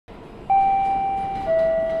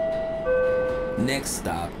Next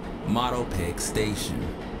stop, Model Pick Station.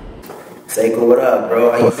 Seko, what up,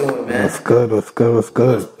 bro? How you doing, man? What's good? What's good? What's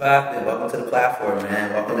good? What's poppin'? Welcome to the platform,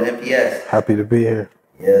 man. Welcome to MPS. Happy to be here.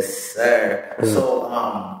 Yes, sir. So,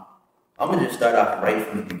 I'm gonna just start off right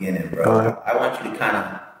from the beginning, bro. I want you to kind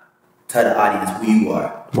of tell the audience who you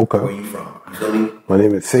are. Okay. Where you from? You feel me? My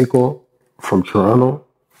name is Seko from Toronto.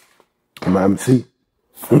 I'm an MC.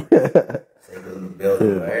 Seko's in the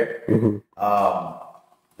building, right? Mm-hmm.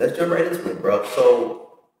 Let's jump right into it, bro.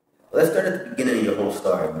 So, let's start at the beginning of your whole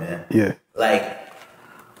story, man. Yeah. Like,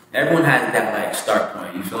 everyone has that, like, start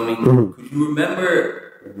point, you feel me? Mm-hmm. Could you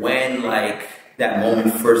remember when, like, that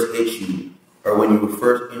moment first hit you, or when you were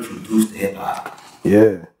first introduced to hip-hop?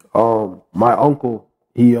 Yeah. My uncle,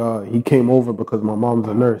 he came over because my mom's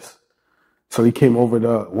a nurse. So he came over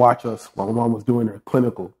to watch us while my mom was doing her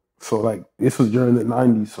clinical. So, like, this was during the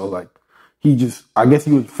 90s. So, like, I guess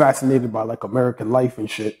he was fascinated by, like, American life and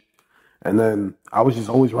shit. And then I was just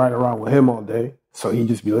always riding around with him all day. So he'd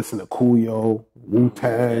just be listening to Coolio,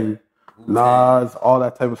 Wu-Tang, Nas, all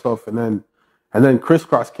that type of stuff. And then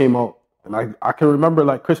Crisscross came out. And I can remember,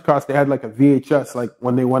 like, Crisscross, they had, like, a VHS, like,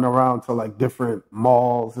 when they went around to, like, different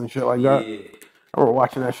malls and shit like that. I remember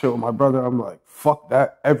watching that shit with my brother. I'm like, fuck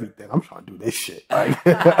that, everything. I'm trying to do this shit. Like,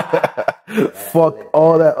 fuck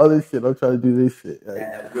all that other shit. I'm trying to do this shit. Like,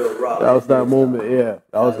 that real raw. That was that moment, yeah.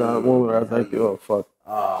 That was that moment where I was like, yo, fuck.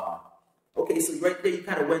 Okay, so right there you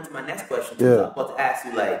kind of went to my next question. Yeah. I was about to ask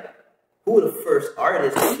you, like, who were the first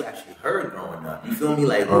artists that you actually heard growing up? You feel me?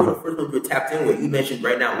 Like, who were the first ones you were tapped in with? You mentioned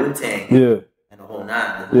right now Wu-Tang. Yeah. And the whole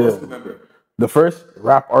nine. Who else do you remember? The first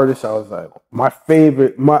rap artist I was like, my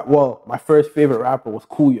first favorite rapper was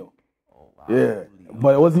Coolio. Oh, wow. Yeah.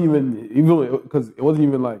 But it wasn't even because it wasn't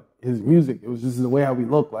even like his music. It was just the way how he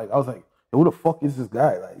looked. Like, I was like, who the fuck is this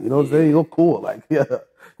guy? Like, you know what I'm saying? He looked cool. Like, yeah.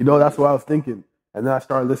 You know, that's what I was thinking. And then I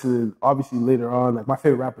started listening, obviously later on, like, my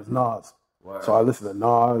favorite rapper is Nas. Wow. So I listened to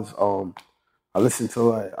Nas. I listened to,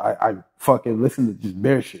 like, I fucking listened to just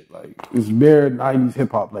bare shit. Like, it's bare 90s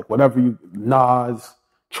hip hop. Like, whatever Nas,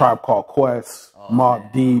 Tribe Called Quest,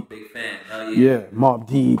 Mobb Deep. Big fan. Hell yeah. Yeah, Mobb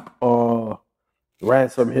Deep,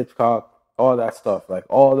 Ransom, Hitchcock, all that stuff. Like,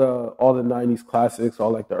 all the 90s classics,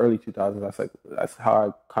 all, like, the early 2000s. That's how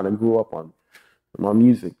I kind of grew up on my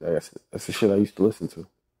music. That's the shit I used to listen to.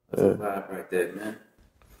 That's a vibe right there, man.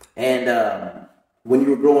 And when you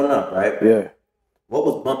were growing up, right? Yeah. What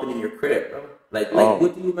was bumping in your crib, bro? Like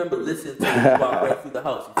what do you remember listening to when you walked right through the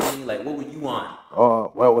house? You feel me? Like, what were you on?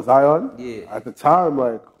 What was I on? Yeah. At the time,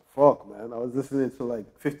 like, fuck, man. I was listening to, like,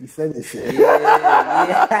 50 Cent and shit.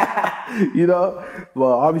 Yeah. You know?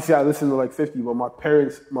 Well, obviously I listened to, like, 50, but my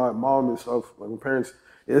parents, my mom and stuff, like, my parents,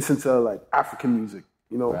 they listened to, like, African music.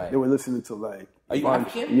 You know? Right. They were listening to, like... Are you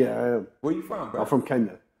African? Yeah, I am. Where you from, bro? I'm from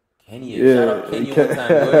Kenya. Kenya. Yeah. Shout out Kenya one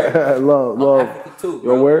time. love. I'm African too,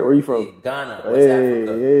 bro. Yo, where you from? Yeah, Ghana. West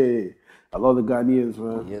Africa. Hey. I love the Ghanaians,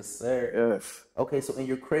 man. Yes, sir. Yes. Okay, so in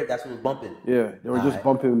your crib, that's what was bumping. Yeah, they were just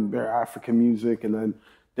bumping their African music, and then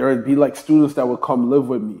there would be, like, students that would come live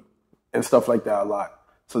with me and stuff like that a lot.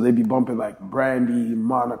 So they'd be bumping, like, Brandy,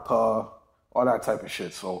 Monica, all that type of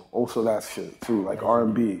shit. So also that shit too, like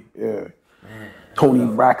R&B. Yeah. Man, Tony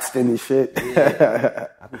Braxton and shit. Yeah.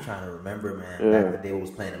 I've been trying to remember, man. Back in the day, what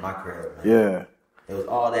was playing in my crib, man. Yeah. It was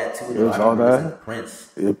all that too. It was all that.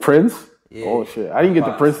 Prince. Prince? Yeah. Oh shit! I didn't get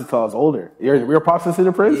the Prince until I was older. Your pops listened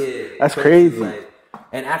to Prince? Yeah. That's crazy. Like,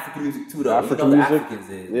 and African music too, though. African you know music? The Africans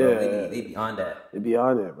is, yeah. Bro. They be on that. They be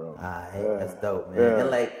on it, bro. That's dope, man. Yeah. And,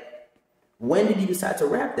 like, when did you decide to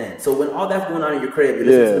rap then? So when all that's going on in your crib, you're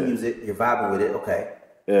listening to the music, you're vibing with it, okay.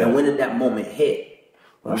 Yeah. And when did that moment hit?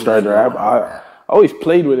 When I started to rap, I always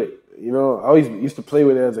played with it. You know, I always used to play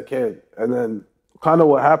with it as a kid. And then kind of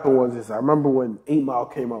what happened was I remember when 8 Mile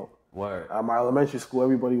came out. Word. At my elementary school,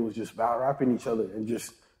 everybody was just battle rapping each other, and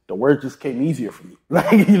just the word just came easier for me.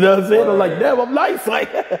 Like, you know what I'm saying? I'm like, damn, I'm nice. Like,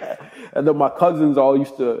 and then my cousins all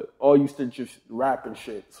used to just rap and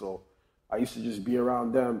shit. So I used to just be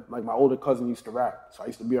around them. Like, my older cousin used to rap, so I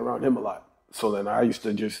used to be around him a lot. So then I used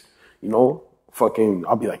to just, you know,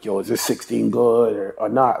 I'll be like, yo, is this 16 good or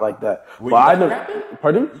not, like that. Were you rapping?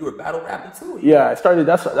 Pardon? You were battle rapping too? Yeah, I started.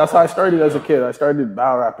 That's how I started as a kid. I started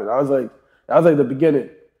battle rapping. That was like the beginning.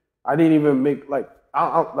 I didn't even make, like,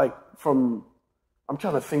 I'm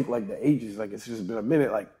trying to think, like, the ages. Like, it's just been a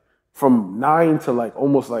minute. Like, from 9 to, like,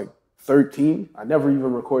 almost, like, 13, I never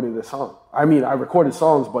even recorded a song. I mean, I recorded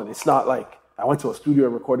songs, but it's not like I went to a studio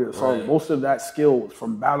and recorded a song. Right. Most of that skill was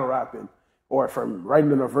from battle rapping or from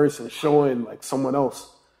writing in a verse and showing, like, someone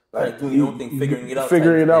else. Like, doing your own thing, figuring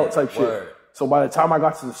it out. Type shit. So by the time I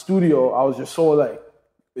got to the studio, I was just so, like,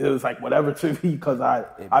 it was like whatever to me because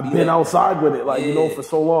I've been outside with it, like, you know, for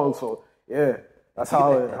so long. So yeah, That's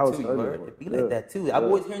how it too, started. It be like that too. I'm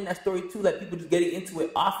always hearing that story too, like people just getting into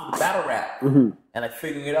it off of the battle rap and like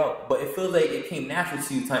figuring it out. But it feels like it came natural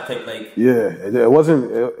to you, type like. Yeah, it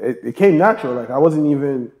wasn't. It came natural. Like I wasn't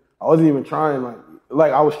even trying.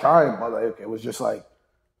 Like I was trying, but like it was just like,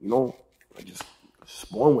 you know, I just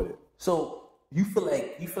born with it. So you feel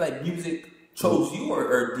like music chose you,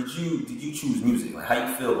 or did you choose music? Like how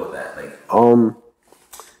you feel about that? Like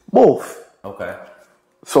both. Okay.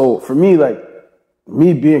 So for me, like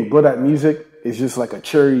me being good at music is just like a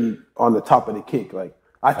cherry on the top of the cake. Like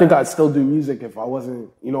I think I'd still do music if I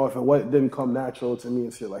wasn't, you know, if it didn't come natural to me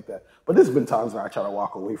and shit like that. But there's been times where I try to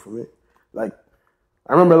walk away from it. Like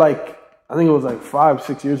I remember, like I think it was like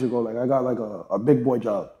 5-6 years ago. Like I got like a big boy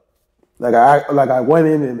job. Like I went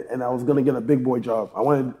in and I was gonna get a big boy job. I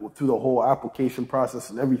went through the whole application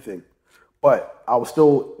process and everything, but I was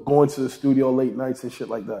still going to the studio late nights and shit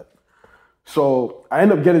like that. So I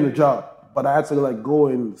ended up getting the job, but I had to like go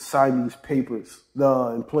and sign these papers,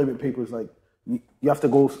 the employment papers. Like you have to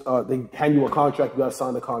go. They hand you a contract. You gotta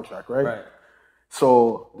sign the contract, right? Right.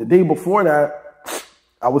 So the day before that,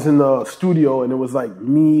 I was in the studio and it was like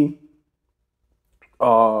me,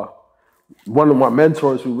 one of my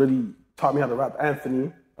mentors who really taught me how to rap,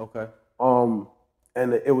 Anthony. Okay.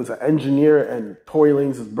 And it was an engineer and Tory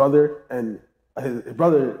Lanez, his brother, and his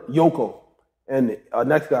brother Yoko, and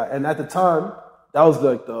next guy. And at the time, that was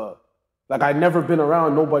like I'd never been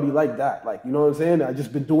around nobody like that. Like, you know what I'm saying? I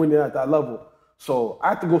just been doing it at that level. So I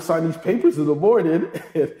had to go sign these papers in the morning,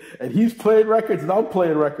 and he's playing records and I'm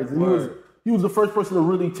playing records. And he was the first person to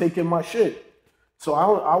really take in my shit. So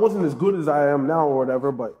I wasn't as good as I am now or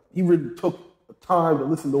whatever, but he really took time to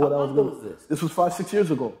listen to what I was doing. How long was this? This was 5-6 years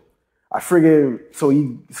ago.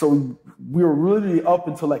 We were really up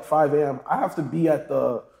until like 5 a.m. I have to be at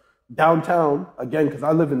the downtown again because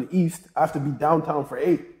I live in the East. I have to be downtown for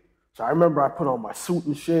 8. So I remember I put on my suit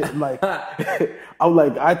and shit. And like, I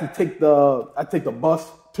had to take the bus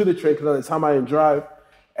to the train because at the time I didn't drive.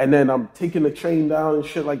 And then I'm taking the train down and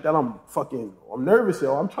shit like that. I'm nervous,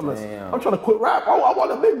 yo. I'm trying to quit rap. I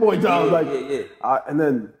want a big boy job. And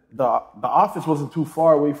then the office wasn't too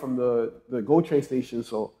far away from the GO train station,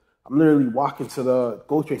 so I'm literally walking to the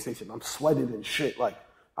GO train station. I'm sweating and shit. Like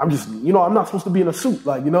I'm just, you know, I'm not supposed to be in a suit.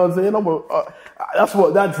 Like, you know what I'm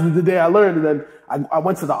saying? That's the day I learned. And then I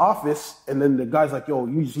went to the office, and then the guy's like, "Yo,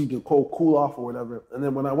 you just need to cool off or whatever." And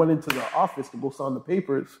then when I went into the office to go sign the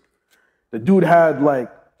papers, the dude had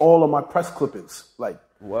like all of my press clippings. Like,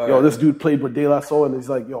 yo, this dude played with De La Soul, and he's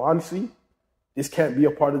like, "Yo, honestly, this can't be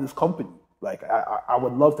a part of this company. Like, I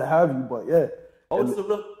would love to have you, but yeah." Oh, it's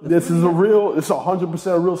a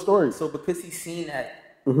 100% a real story. So because he's seen that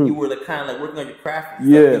you were like kind of like working on your craft,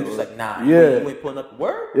 yeah, he was just like, nah, you ain't pulling up the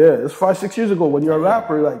word. Yeah, it's 5-6 years ago when you're a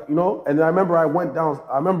rapper, like, you know. And I remember I went down.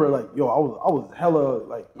 I remember like, yo, I was hella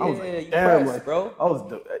like, I was like, damn, like, bro.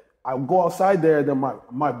 I go outside there, and then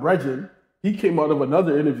my brethren, he came out of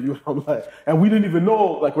another interview, and I'm like, and we didn't even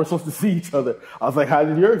know like we're supposed to see each other. I was like, how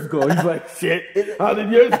did yours go? He's like, shit. How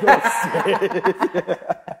did yours go? Shit.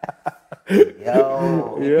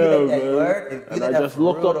 Yo, yeah, man. And I just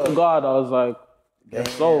looked up to God. I was like, guess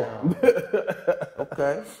so.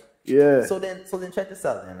 Okay. Yeah. So then check this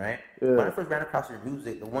out then, right? Yeah. When I first ran across your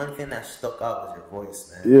music, the one thing that stuck out was your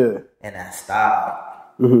voice, man. Yeah. And that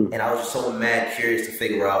style. And I was just so mad curious to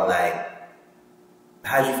figure out like,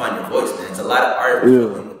 how'd you find your voice, man? It's a lot of artists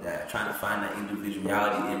struggling with that, trying to find that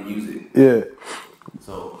individuality in music. Yeah.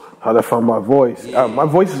 So how to find my voice? Yeah. My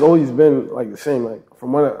voice has always been like the same. Like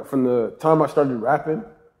from the time I started rapping,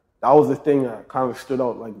 that was the thing that kind of stood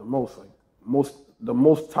out like the most. Like the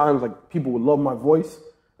most times, like people would love my voice,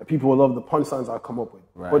 and people would love the punchlines I come up with.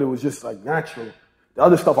 Right. But it was just like natural. The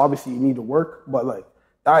other stuff, obviously, you need to work, but like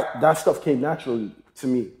that stuff came naturally to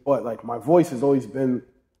me. But like my voice has always been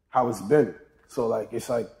how it's been. So like it's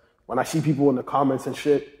like when I see people in the comments and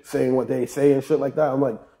shit saying what they say and shit like that, I'm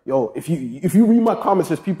like, yo, if you read my comments,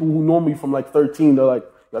 there's people who know me from like 13. They're like,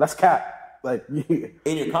 yo, that's Cap. Like in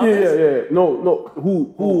your comments, yeah. No,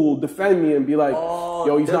 who will defend me and be like,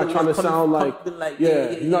 yo, he's not trying to sound like,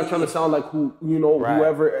 he's not trying to sound like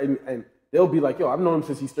whoever, and they'll be like, yo, I've known him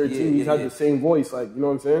since he's 13. He's had the same voice, like, you know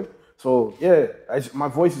what I'm saying? So yeah, my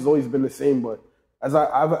voice has always been the same, but as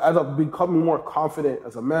I've become more confident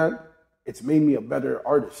as a man, it's made me a better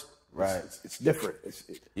artist. Right. It's different.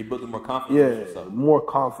 You're building more confidence. Yeah, more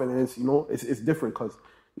confidence. You know, it's different because,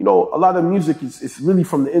 you know, a lot of music is really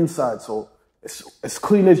from the inside. So as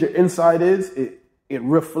clean as your inside is, it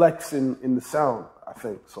reflects in the sound, I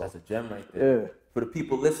think. So that's a gem right there. Yeah. For the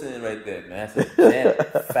people listening right there, man, that's a gem.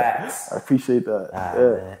 Facts. I appreciate that.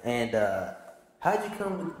 Man. And how'd you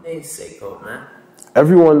come with the name Seko, man?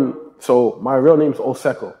 Everyone So my real name's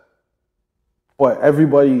Seko, but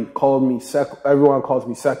everybody called me Seko. Everyone calls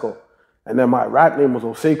me Seko, and then my rap name was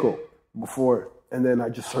Seko before, and then I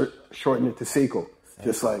just shortened it to Seko,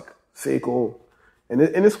 just like Seko, and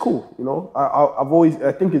it's cool, you know. I've always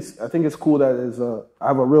I think it's cool that I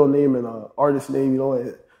have a real name and an artist name, you know.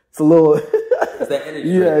 It's a little it's that energy.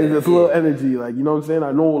 Yeah, right, it's a little energy, like, you know what I'm saying.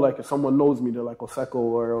 I know, like, if someone knows me, they're like Seko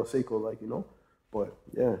or Seko, like, you know. But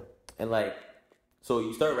yeah, and like. So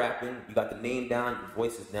you start rapping, you got the name down, your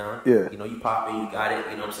voice is down. Yeah. You know, you pop in, you got it,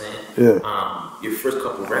 you know what I'm saying? Yeah. Your first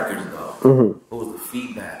couple records though, what was the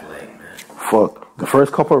feedback like, man? Fuck. The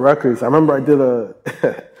first couple of records, I remember I did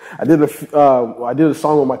a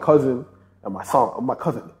song with my cousin, and my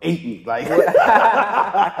cousin ate me. Like, big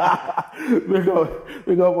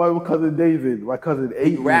up my cousin David. My cousin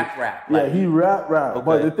ate me. Rap. Yeah, he rap. Okay.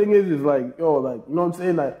 But the thing is like, yo, like, you know what I'm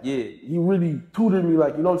saying? Like, yeah. He really tutored me,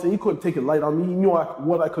 like, you know what I'm saying? He couldn't take it light on me. He knew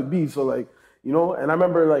what I could be. So, like, you know, and I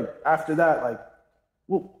remember, like, after that, I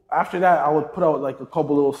would put out, like, a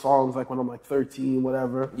couple little songs, like, when I'm, like, 13,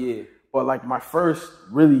 whatever. Yeah. But, like, my first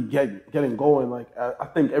really getting going, like, I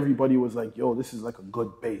think everybody was like, yo, this is, like, a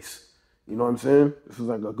good bass. You know what I'm saying? This is,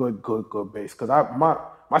 like, a good bass. Because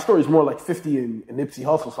my story is more like 50 and Nipsey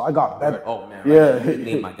Hussle, so I got better. Oh, man. Yeah. Right. You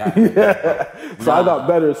named my guy. Yeah. So I got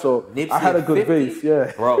better, so Nipsey I had a good 50, bass,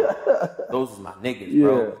 yeah. Bro, those is my niggas,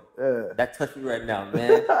 bro. Yeah. That touched me right now,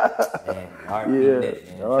 man. Man, R.I.P. Nip,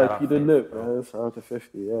 man. R.I.P. the Nip, man. Shout out to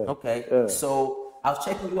 50, yeah. Okay, yeah. So I was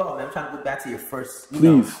checking you out, man. I'm trying to go back to your first,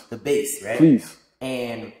 the bass, right? Please.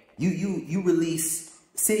 And you released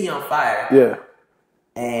City on Fire. Yeah.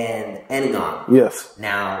 And Endgone. Yes.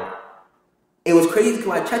 Now, it was crazy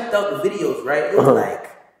because I checked out the videos, right? It was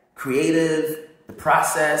like creative, the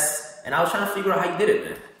process, and I was trying to figure out how you did it,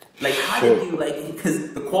 man. Like, how did you, like,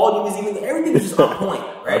 because the quality was even, everything was just on point,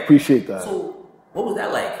 right? I appreciate that. So, what was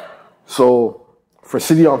that like? So, for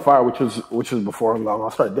City on Fire, which was before Endgone,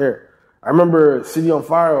 I'll start there. I remember City on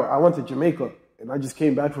Fire, I went to Jamaica, and I just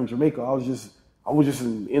came back from Jamaica. I was just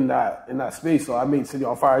in that space, so I made City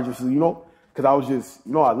on Fire just, you know, because I was just,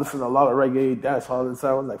 you know, I listened to a lot of reggae, dancehall, and so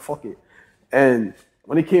I was like, fuck it. And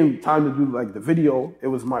when it came time to do, like, the video, it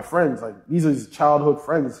was my friends. Like, these are childhood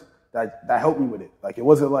friends that helped me with it. Like, it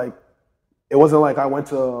wasn't like I went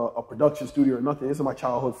to a production studio or nothing. These are my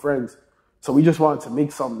childhood friends. So we just wanted to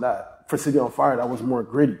make something that, for City on Fire, that was more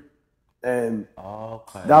gritty. And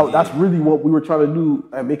that's really what we were trying to do,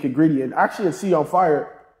 and make it gritty. And actually in City on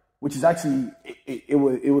Fire, which is actually, it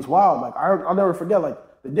was wild. Like, I'll never forget, like,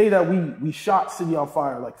 the day that we shot City on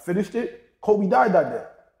Fire, like, finished it, Kobe died that day.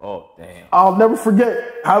 Oh, damn. I'll never forget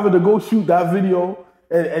having to go shoot that video,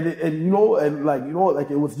 and you know, and, like, you know,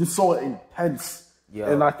 like, it was just so intense.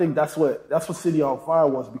 Yeah. And I think that's what City on Fire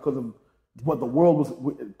was, because of what the world was.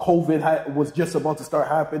 COVID was just about to start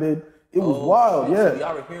happening. It was wild, yeah. So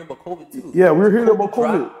y'all were hearing about COVID too. Yeah, we were hearing about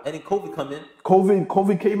COVID. And then COVID come in.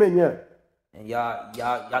 COVID came in, yeah. And y'all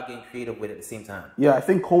getting creative with it at the same time. Yeah, I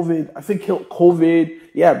think killed COVID.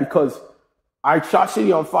 Yeah, because I shot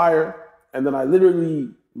City on Fire, and then I literally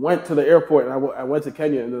went to the airport, and I went to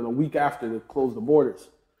Kenya, and then a week after they closed the borders.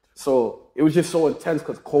 So it was just so intense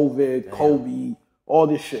because COVID, Kobe, all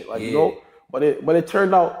this shit, like, you know. But it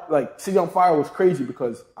turned out, like, City on Fire was crazy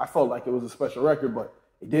because I felt like it was a special record, but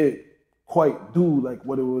it didn't quite do, like,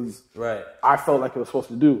 what it was. Right. I felt like it was supposed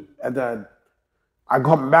to do. And then I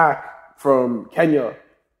come back from Kenya,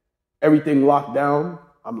 everything locked down.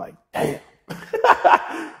 I'm like, damn.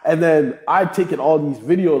 And then I'd taken all these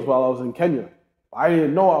videos while I was in Kenya. I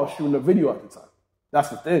didn't know I was shooting a video at the time. That's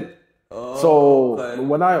the thing.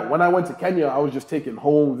 When I went to Kenya, I was just taking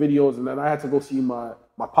home videos, and then I had to go see my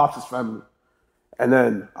pops' family. And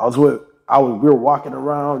then we were walking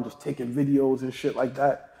around just taking videos and shit like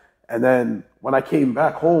that. And then when I came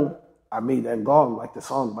back home, I made Endgone, like, the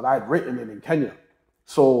song, but I had written it in Kenya.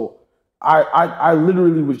 So I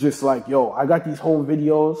literally was just like, yo, I got these home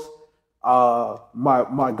videos.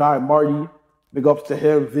 My guy Marty, big ups to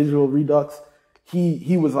him, Visual Redux.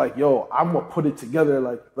 He was like, yo, I'm gonna put it together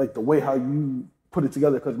like the way how you put it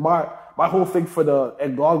together, because my whole thing for the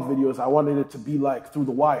Endgone videos, I wanted it to be like through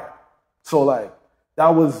the wire. So, like, that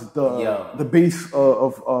was the base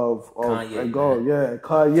of Endgone. Yeah,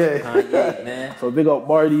 Kanye, man. So big up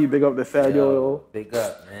Marty, big up Nathaniel. Big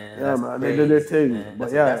up, man. Yeah, man. They did their thing. Man.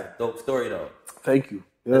 But that's a dope story, though. Thank you.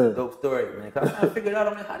 Yeah. That's a dope story, man. Cause I'm trying to figure it out.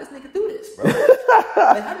 I'm like, how this nigga do this, bro?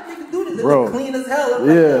 Like, how did nigga do this? It's bro, like clean as hell. I'm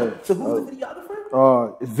like, so who's the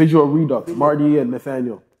videographer? It's Visual Redux, Marty and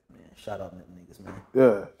Nathaniel. Man, shout out niggas, man.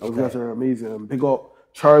 Yeah, those guys are amazing. Big up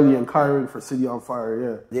Charlie and Kyron for City on Fire.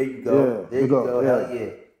 Yeah. There you go. Yeah, there you go. Hell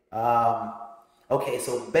yeah. Okay,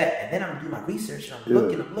 so bet. And then I'm doing my research and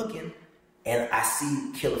I'm looking, and I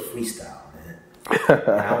see Killer Freestyle, man. And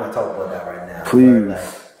I want to talk about that right now. Please. Like,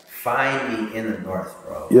 find me in the North,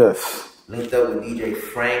 bro. Yes. Linked up with DJ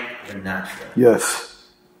Frank Sinatra. Yes.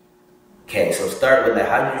 Okay, so start with like,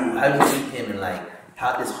 how did you meet him, and like,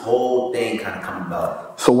 how this whole thing kind of come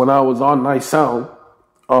about? So when I was on Nice Sound,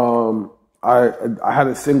 I had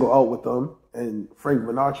a single out with them, and Frank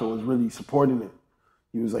Sinatra was really supporting it.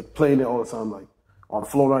 He was like playing it all the time, like on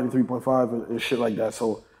Flow 93.5 and shit like that.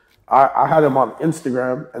 So I had him on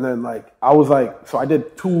Instagram, and then like I was like, so I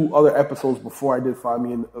did 2 other episodes before I did Find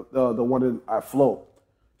Me in the one at Flow.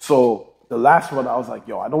 So the last one I was like,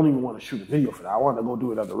 yo, I don't even want to shoot a video for that. I want to go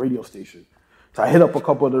do it at the radio station. So I hit up a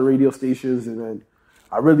couple of the radio stations, and then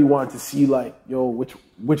I really wanted to see like, yo,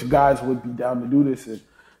 which guys would be down to do this. And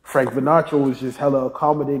Frank Sinatra was just hella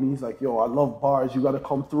accommodating. He's like, yo, I love bars. You got to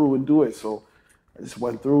come through and do it. So I just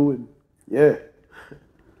went through, and yeah.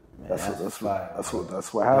 Man, That's what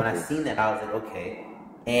happened. When I seen that, I was like, okay.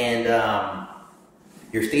 And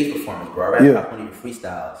your stage performance, bro. I read about one of your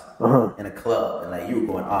freestyles in a club, and like you were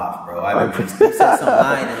going off, bro. I remember you said some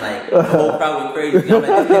line, and like the whole crowd went crazy. I'm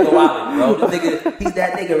like, this nigga wildin', bro. This nigga, he's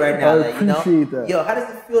that nigga right now. Like, you know, that. Yo, how does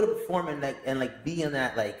it feel to perform and like be on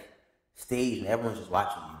that like stage and everyone's just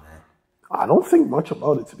watching you, man? I don't think much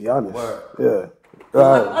about it, to be honest. Word. Yeah. A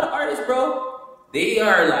lot of artists, bro, they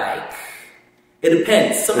are like, it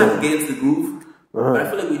depends. Sometimes you get into the groove, but I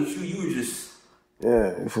feel like with you were just. Yeah,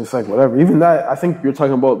 it's just like whatever. Even that, I think you're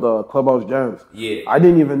talking about the Clubhouse Jams. Yeah. I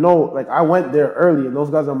didn't even know. Like, I went there early, and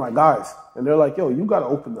those guys are my guys. And they're like, yo, you got to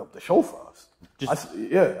open up the show for us. You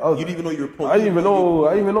didn't even know you were pulling. I didn't even know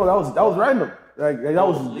that was random. Like that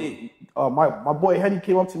was my boy Henny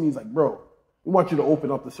came up to me. He's like, bro, we want you to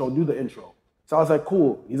open up the show, do the intro. So I was like,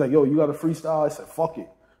 cool. He's like, yo, you got a freestyle? I said, fuck it.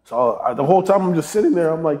 So the whole time I'm just sitting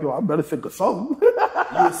there, I'm like, yo, I better think of something.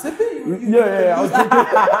 You were sipping? Yeah, I was drinking.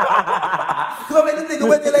 Come in, this nigga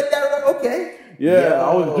went there like that. Like, okay. Yeah,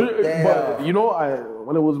 I was drinking. But you know,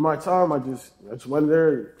 when it was my time, I just went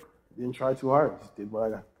there, didn't try too hard, just did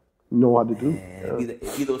what I know how to do. It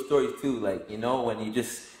be those stories too, like, you know, when you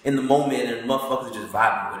just in the moment and motherfuckers just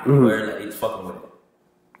vibing with it, where like they just fucking with it.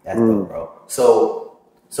 That's dope, bro. So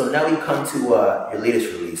now we come to your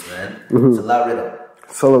latest release, man. It's a lot of rhythm.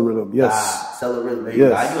 Cellar Rhythm, yes. Cellar Rhythm. There you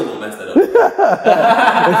go. I knew a little messed that up.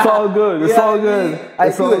 It's all good. It's all good.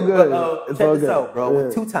 It's all good. But, check this out, bro.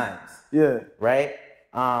 Yeah. 2 times. Yeah. Right?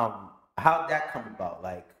 How'd that come about?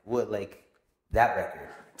 Like, what, like, that record?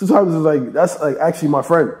 2 times is like, that's like actually my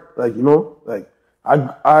friend. Like, you know, like,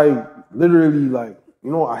 I literally, like,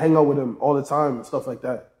 you know, I hang out with him all the time and stuff like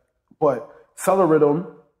that. But Cellar Rhythm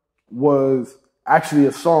was actually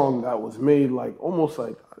a song that was made, like, almost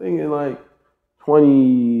like, I think in like,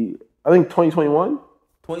 2021.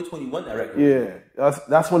 2021, that record. Yeah,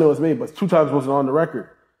 that's when it was made, but 2 times wasn't on the record.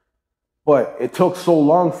 But it took so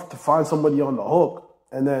long to find somebody on the hook,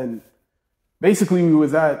 and then basically we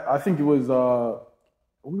was at, I think it was I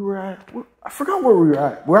forgot where we were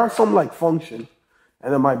at. We're at some like function,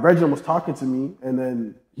 and then my brethren was talking to me, and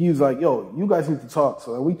then he was like, "Yo, you guys need to talk."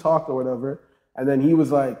 So then we talked or whatever, and then he was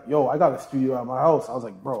like, "Yo, I got a studio at my house." I was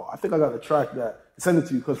like, "Bro, I think I got a track that." Send it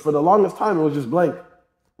to you, because for the longest time it was just blank.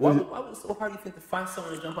 Why was it so hard, you think, to find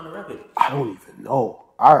someone to jump on the record? I don't even know.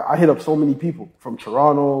 I hit up so many people from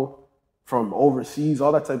Toronto, from overseas,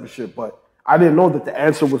 all that type of shit, but I didn't know that the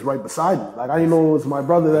answer was right beside me. Like, I didn't know it was my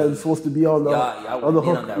brother that was supposed to be on the hook.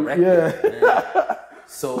 On that record. Yeah.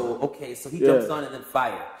 So he jumps on and then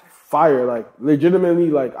fire, like,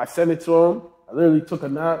 legitimately, like, I sent it to him. I literally took a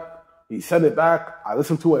nap. He sent it back. I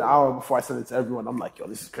listened to it an hour before I sent it to everyone. I'm like, yo,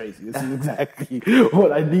 this is crazy. This is exactly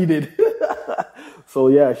what I needed. So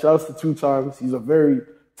yeah, shouts to 2 times. He's a very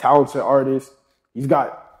talented artist. He's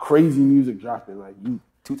got crazy music dropping. Like,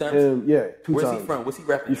 2 times? Yeah, 2 times. Where's he from? What's he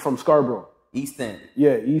rapping? He's from Scarborough. East End.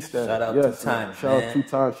 Yeah, East End. Shout out 2 times. Shout out 2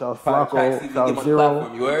 times. Shout out Flacco. Shout out Zero.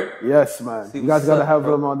 Platform, you heard? Yes, man. You guys gotta have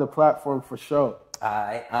them on the platform for sure.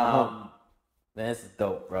 Alright. Man, this is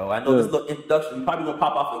dope, bro. I know this little introduction, you probably gonna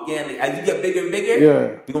pop off again. Like, as you get bigger and bigger,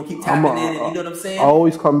 you're gonna keep tapping in, and you know what I'm saying? I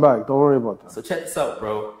always come back. Don't worry about that. So check this out,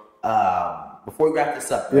 bro. Before we wrap this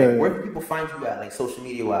up, right? Where can people find you at, like, social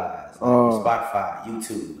media wise? Like, Spotify,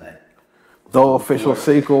 YouTube, like. The official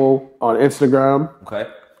Seko on Instagram. Okay.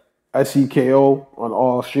 Seko on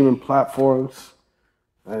all streaming platforms.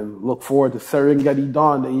 And look forward to Serengeti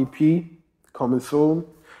Dawn, the EP, coming soon.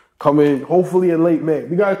 Coming hopefully in late May.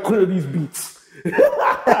 We gotta clear these beats. That's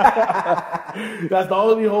the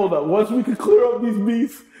only holdup. Once we can clear up these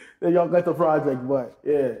beats, then y'all got the project. But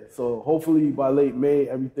yeah, so hopefully by late May,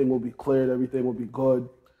 everything will be cleared, everything will be good.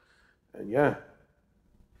 And yeah,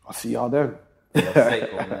 I'll see y'all then. That's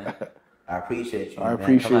Seko, man. I appreciate you. I man.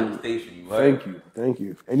 appreciate Come out it. the station. You heard? Thank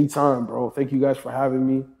you. Anytime, bro. Thank you guys for having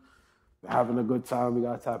me. Having a good time. We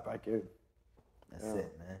gotta tap back in. That's it.